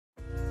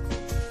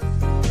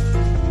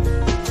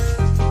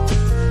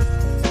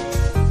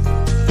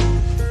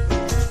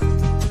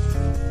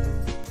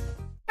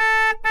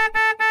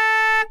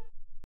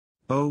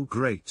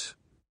great.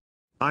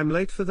 I'm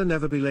late for the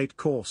Never Be Late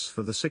course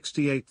for the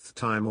 68th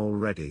time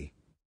already.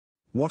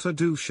 What a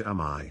douche am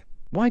I.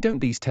 Why don't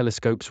these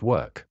telescopes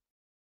work?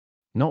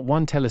 Not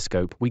one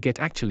telescope we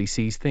get actually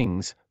sees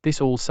things.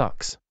 This all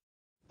sucks.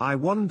 I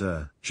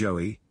wonder,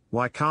 Joey,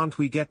 why can't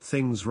we get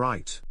things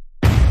right?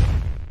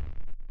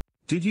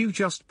 Did you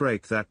just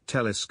break that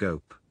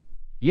telescope?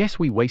 Yes,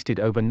 we wasted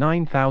over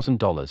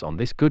 $9,000 on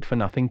this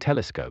good-for-nothing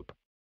telescope.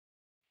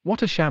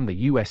 What a sham the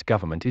US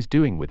government is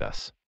doing with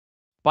us.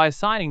 By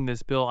signing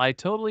this bill, I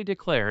totally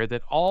declare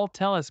that all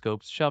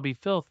telescopes shall be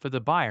filth for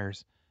the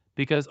buyers,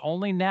 because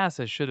only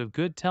NASA should have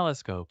good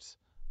telescopes.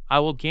 I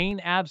will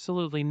gain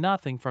absolutely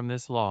nothing from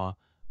this law,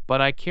 but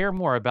I care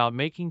more about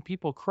making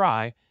people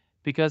cry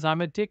because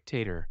I'm a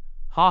dictator.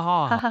 Ha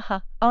ha. Ha ha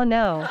ha. Oh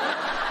no.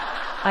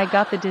 I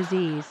got the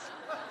disease.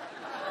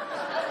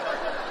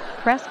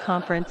 Press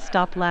conference,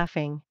 stop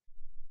laughing.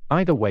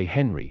 Either way,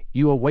 Henry,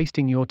 you are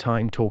wasting your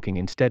time talking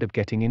instead of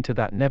getting into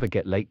that Never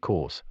Get Late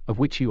course, of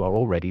which you are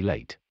already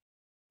late.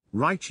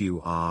 Right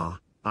you are.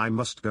 I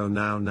must go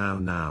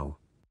now.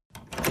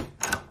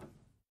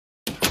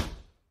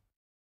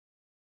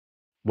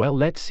 Well,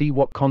 let's see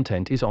what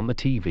content is on the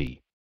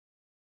TV.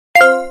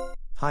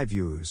 Hi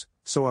viewers,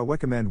 so I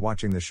recommend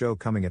watching the show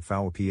coming at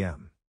 4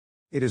 p.m.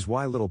 It is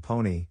Why Little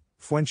Pony,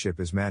 Friendship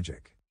is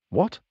Magic.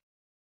 What?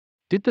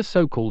 Did the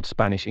so-called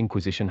Spanish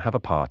Inquisition have a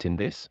part in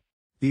this?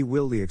 Be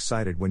really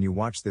excited when you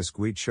watch this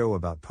great show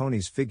about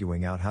ponies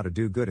figuring out how to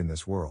do good in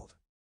this world.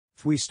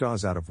 3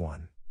 stars out of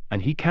 1.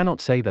 And he cannot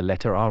say the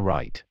letter R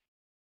right.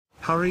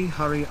 Hurry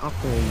up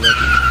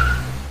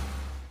already.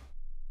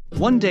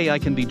 One day I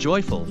can be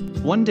joyful,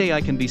 one day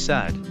I can be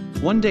sad,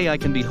 one day I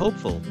can be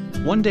hopeful,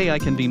 one day I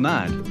can be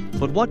mad,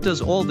 but what does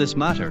all this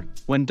matter,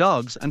 when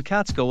dogs and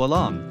cats go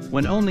along,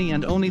 when only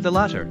and only the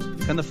latter,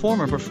 can the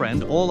former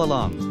befriend all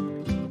along?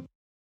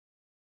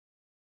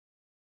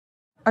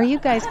 Are you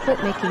guys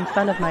quit making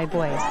fun of my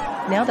voice,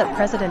 now that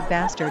President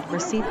Bastard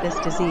received this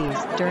disease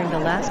during the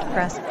last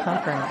press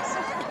conference?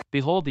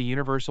 Behold the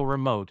universal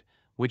remote,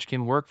 which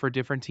can work for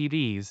different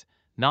TVs,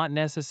 not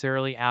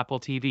necessarily Apple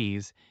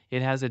TVs.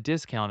 It has a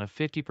discount of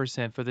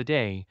 50% for the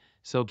day,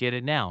 so get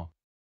it now.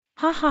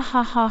 Ha ha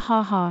ha ha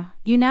ha ha.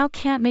 You now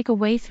can't make a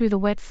way through the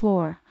wet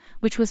floor,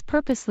 which was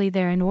purposely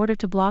there in order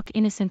to block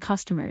innocent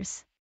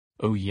customers.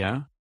 Oh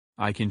yeah?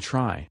 I can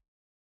try.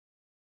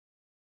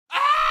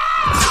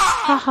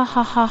 Ha ha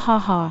ha ha ha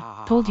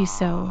ha. Told you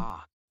so.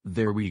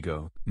 There we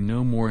go.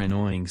 No more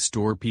annoying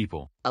store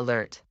people.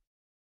 Alert.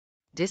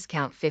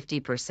 Discount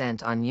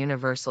 50% on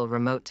Universal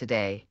Remote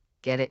today.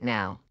 Get it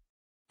now.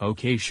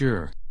 Okay,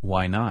 sure,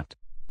 why not?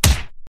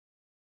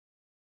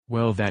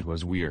 Well, that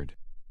was weird.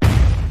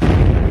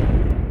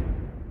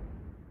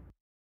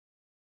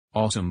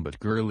 Awesome but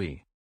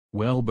girly.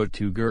 Well, but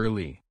too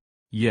girly.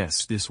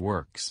 Yes, this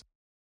works.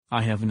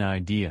 I have an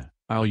idea.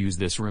 I'll use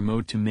this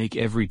remote to make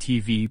every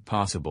TV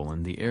possible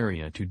in the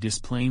area to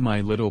display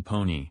My Little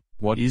Pony.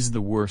 What is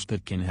the worst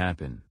that can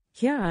happen?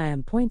 Here I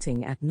am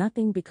pointing at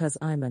nothing because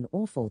I'm an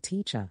awful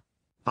teacher.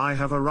 I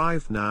have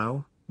arrived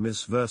now,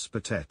 Miss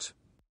Verspatet.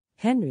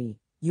 Henry,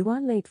 you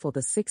are late for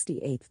the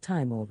 68th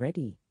time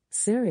already.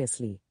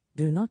 Seriously,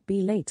 do not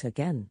be late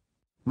again.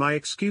 My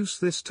excuse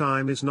this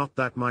time is not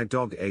that my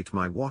dog ate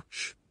my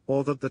watch,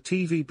 or that the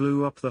TV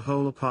blew up the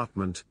whole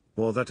apartment,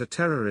 or that a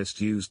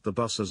terrorist used the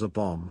bus as a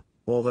bomb,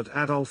 or that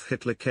Adolf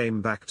Hitler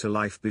came back to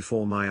life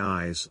before my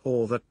eyes,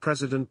 or that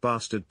President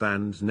Bastard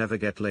banned Never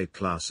Get Late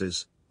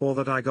classes, or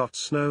that I got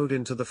snowed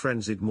into the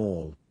frenzied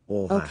mall,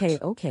 or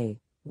that. Okay.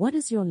 What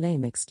is your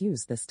lame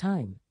excuse this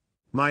time?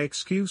 My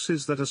excuse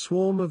is that a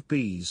swarm of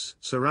bees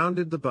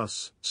surrounded the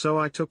bus, so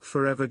I took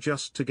forever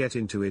just to get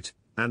into it,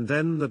 and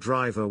then the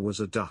driver was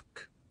a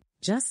duck.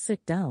 Just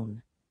sit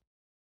down.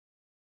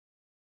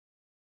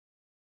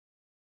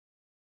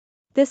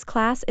 This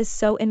class is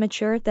so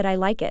immature that I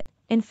like it.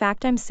 In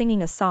fact, I'm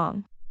singing a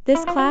song.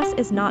 This class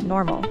is not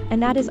normal,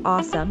 and that is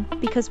awesome,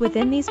 because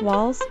within these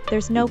walls,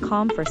 there's no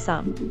calm for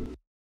some.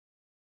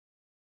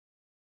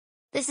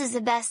 This is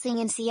the best thing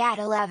in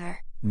Seattle ever.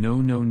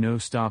 No,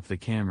 stop the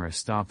camera,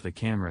 stop.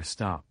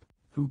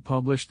 Who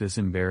published this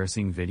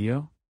embarrassing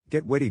video?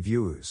 Get ready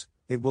viewers,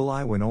 it will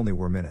I when only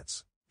were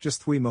minutes.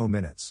 Just 3 more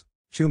minutes.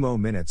 2 more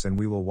minutes and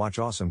we will watch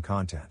awesome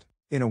content.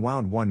 In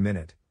around 1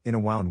 minute, in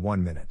around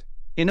 1 minute.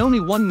 In only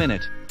 1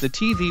 minute, the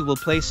TV will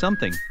play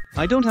something.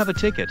 I don't have a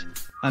ticket,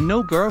 and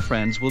no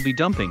girlfriends will be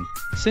dumping.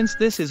 Since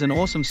this is an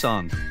awesome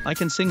song, I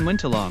can sing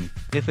Winterlong.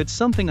 If it's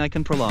something I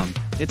can prolong,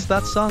 it's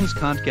that songs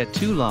can't get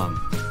too long.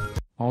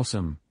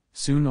 Awesome.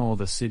 Soon all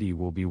the city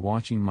will be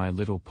watching My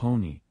Little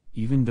Pony,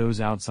 even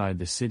those outside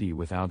the city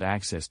without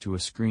access to a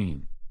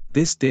screen.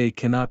 This day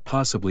cannot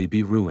possibly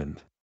be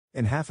ruined.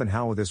 In half an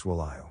hour this will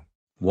I.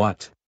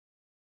 What?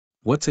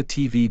 What's a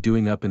TV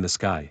doing up in the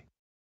sky?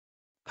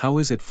 How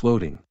is it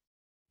floating?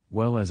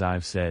 Well, as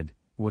I've said,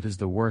 what is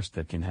the worst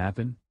that can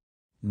happen?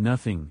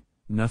 Nothing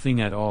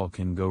at all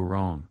can go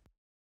wrong.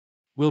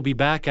 We'll be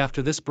back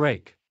after this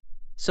break.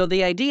 So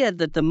the idea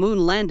that the moon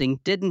landing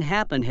didn't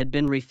happen had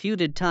been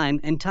refuted time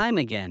and time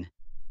again.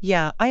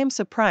 Yeah, I am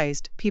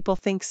surprised people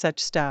think such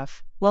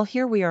stuff. Well,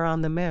 here we are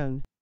on the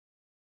moon.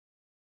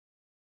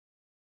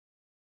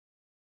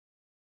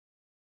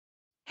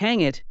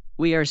 Hang it,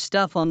 we are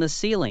stuff on the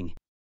ceiling.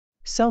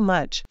 So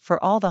much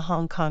for all the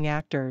Hong Kong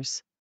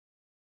actors.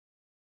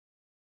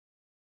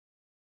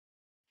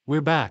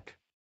 We're back.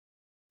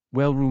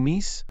 Well,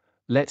 roomies,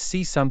 let's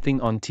see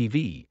something on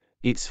TV.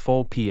 It's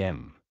 4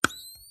 p.m.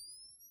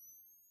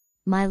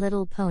 My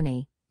Little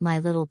Pony, My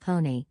Little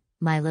Pony,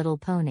 My Little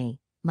Pony,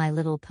 My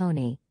Little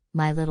Pony,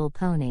 My Little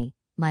Pony,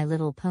 My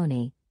Little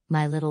Pony,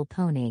 My Little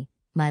Pony,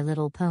 My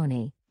Little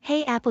Pony.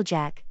 Hey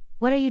Applejack,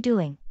 what are you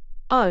doing?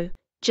 Oh,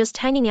 just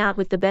hanging out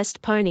with the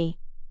best pony.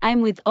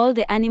 I'm with all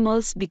the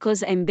animals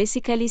because I'm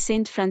basically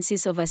Saint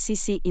Francis of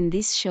Assisi in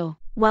this show.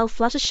 Well,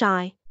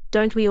 Fluttershy,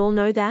 don't we all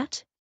know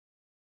that?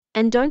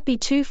 And don't be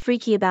too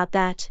freaky about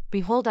that.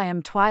 Behold, I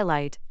am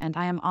Twilight, and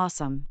I am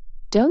awesome.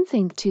 Don't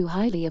think too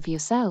highly of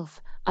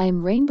yourself. I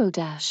am Rainbow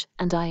Dash,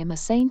 and I am a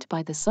saint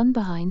by the sun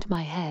behind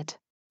my head.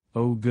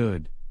 Oh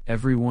good,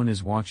 everyone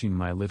is watching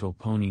My Little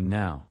Pony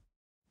now.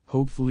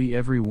 Hopefully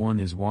everyone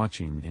is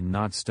watching and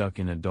not stuck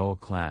in a dull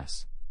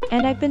class.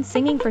 And I've been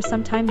singing for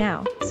some time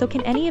now, so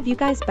can any of you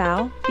guys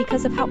bow,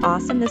 because of how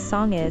awesome this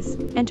song is,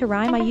 and to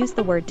rhyme I use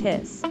the word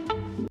tis.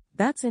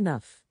 That's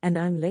enough, and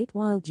I'm late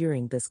while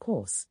during this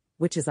course,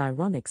 which is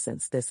ironic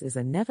since this is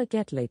a never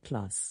get late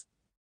class.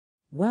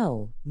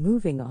 Well,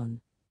 moving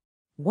on.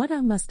 What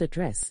I must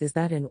address is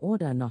that in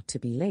order not to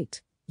be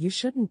late, you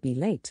shouldn't be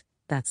late,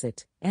 that's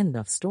it, end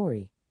of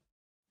story.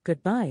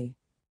 Goodbye.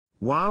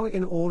 Wow,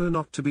 in order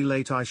not to be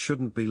late I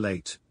shouldn't be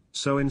late,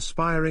 so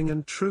inspiring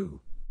and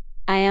true.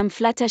 I am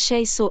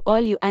Fluttershy, so all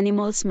you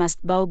animals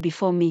must bow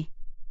before me.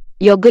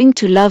 You're going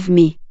to love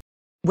me.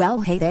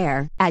 Well, hey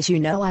there, as you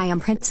know I am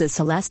Princess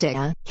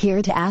Celestia,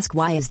 here to ask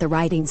why is the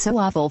writing so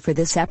awful for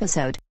this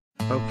episode.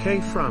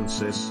 Okay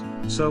Francis,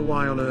 so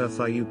why on earth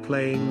are you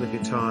playing the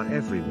guitar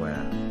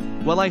everywhere?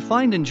 Well, I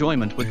find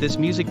enjoyment with this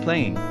music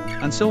playing,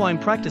 and so I'm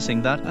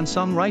practicing that and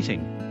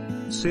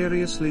songwriting.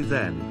 Seriously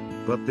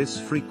then, but this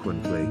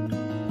frequently?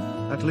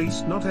 At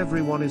least not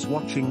everyone is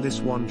watching this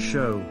one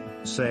show,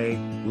 say,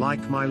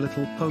 like My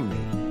Little Pony.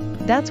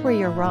 That's where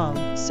you're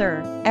wrong,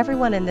 sir.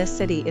 Everyone in this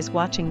city is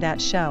watching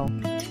that show.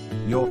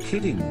 You're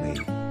kidding me.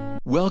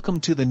 Welcome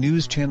to the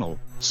news channel.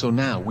 So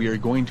now we are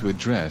going to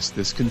address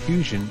this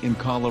confusion in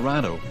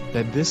Colorado,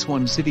 that this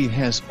one city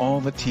has all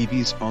the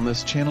TVs on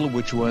this channel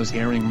which was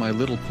airing My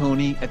Little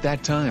Pony at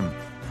that time.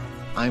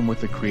 I'm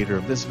with the creator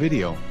of this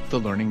video, The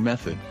Learning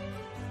Method.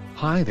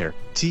 Hi there,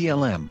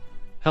 TLM.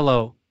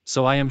 Hello,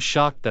 so I am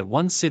shocked that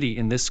one city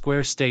in this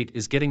square state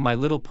is getting My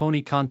Little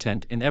Pony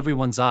content in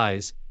everyone's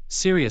eyes.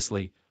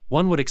 Seriously,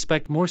 one would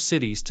expect more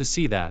cities to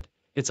see that.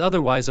 It's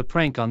otherwise a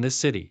prank on this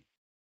city.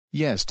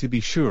 Yes, to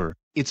be sure,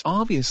 it's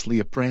obviously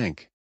a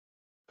prank.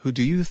 Who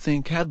do you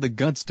think had the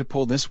guts to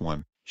pull this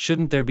one?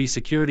 Shouldn't there be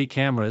security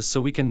cameras so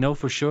we can know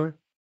for sure?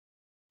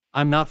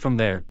 I'm not from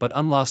there, but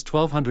Unlost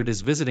 1200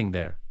 is visiting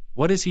there.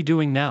 What is he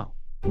doing now?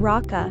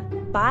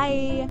 Rocka.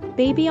 Bye.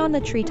 Baby on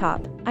the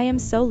treetop. I am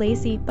so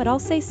lazy, but I'll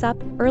say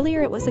sup.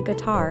 Earlier it was a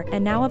guitar,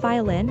 and now a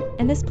violin,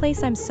 and this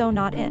place I'm so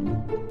not in.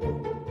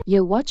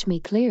 Yo, watch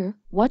me clear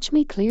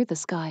the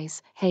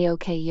skies. Hey,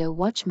 okay, yo,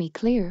 watch me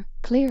clear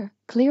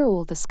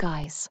all the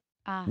skies.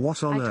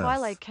 What on earth?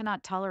 Twilight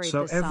cannot tolerate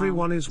so this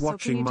everyone song. is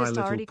watching so My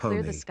Little already Pony.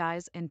 Clear the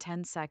skies in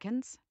 10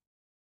 seconds?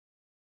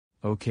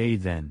 Okay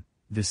then,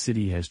 this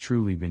city has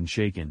truly been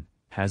shaken,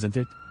 hasn't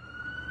it?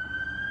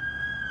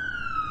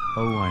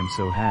 Oh, I'm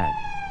so had.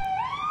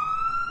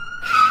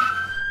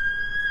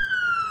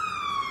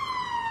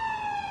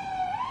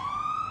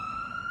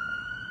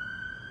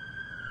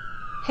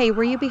 Hey,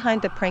 were you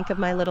behind the prank of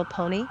My Little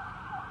Pony?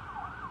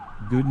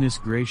 Goodness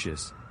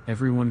gracious,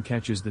 everyone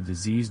catches the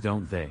disease,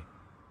 don't they?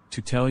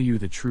 To tell you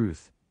the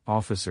truth,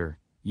 officer,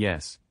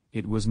 yes,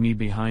 it was me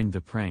behind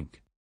the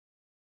prank.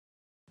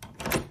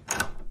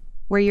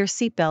 Wear your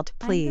seatbelt,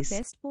 please. I'm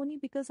the best pony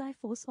because I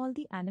force all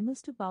the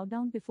animals to bow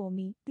down before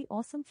me, the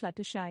awesome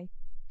Fluttershy.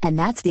 And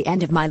that's the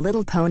end of My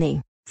Little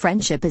Pony.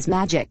 Friendship is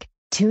magic.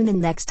 Tune in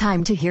next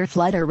time to hear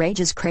Flutter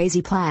Rage's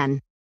crazy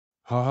plan.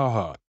 Ha ha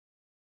ha.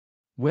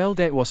 Well,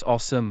 that was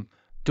awesome,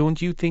 don't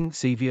you think,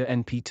 Xavier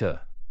and Peter?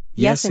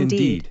 Yes,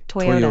 indeed,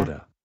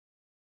 Toyota.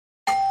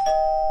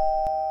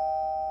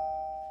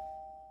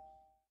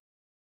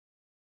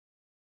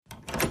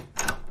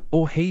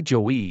 Oh hey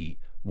Joey,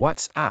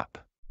 what's up?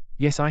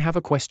 Yes, I have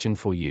a question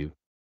for you.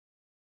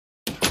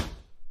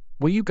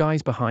 Were you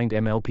guys behind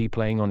MLP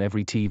playing on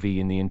every TV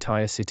in the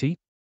entire city?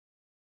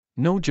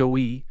 No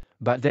Joey,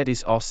 but that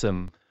is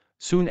awesome.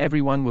 Soon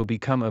everyone will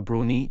become a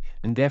brony,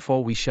 and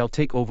therefore we shall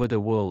take over the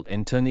world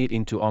and turn it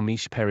into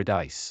Amish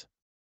paradise.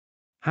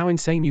 How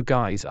insane you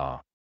guys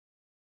are.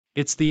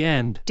 It's the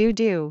end.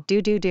 Do.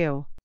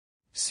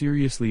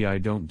 Seriously, I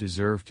don't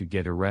deserve to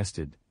get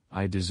arrested,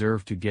 I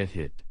deserve to get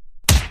hit.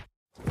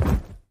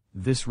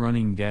 This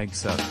running gag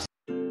sucks.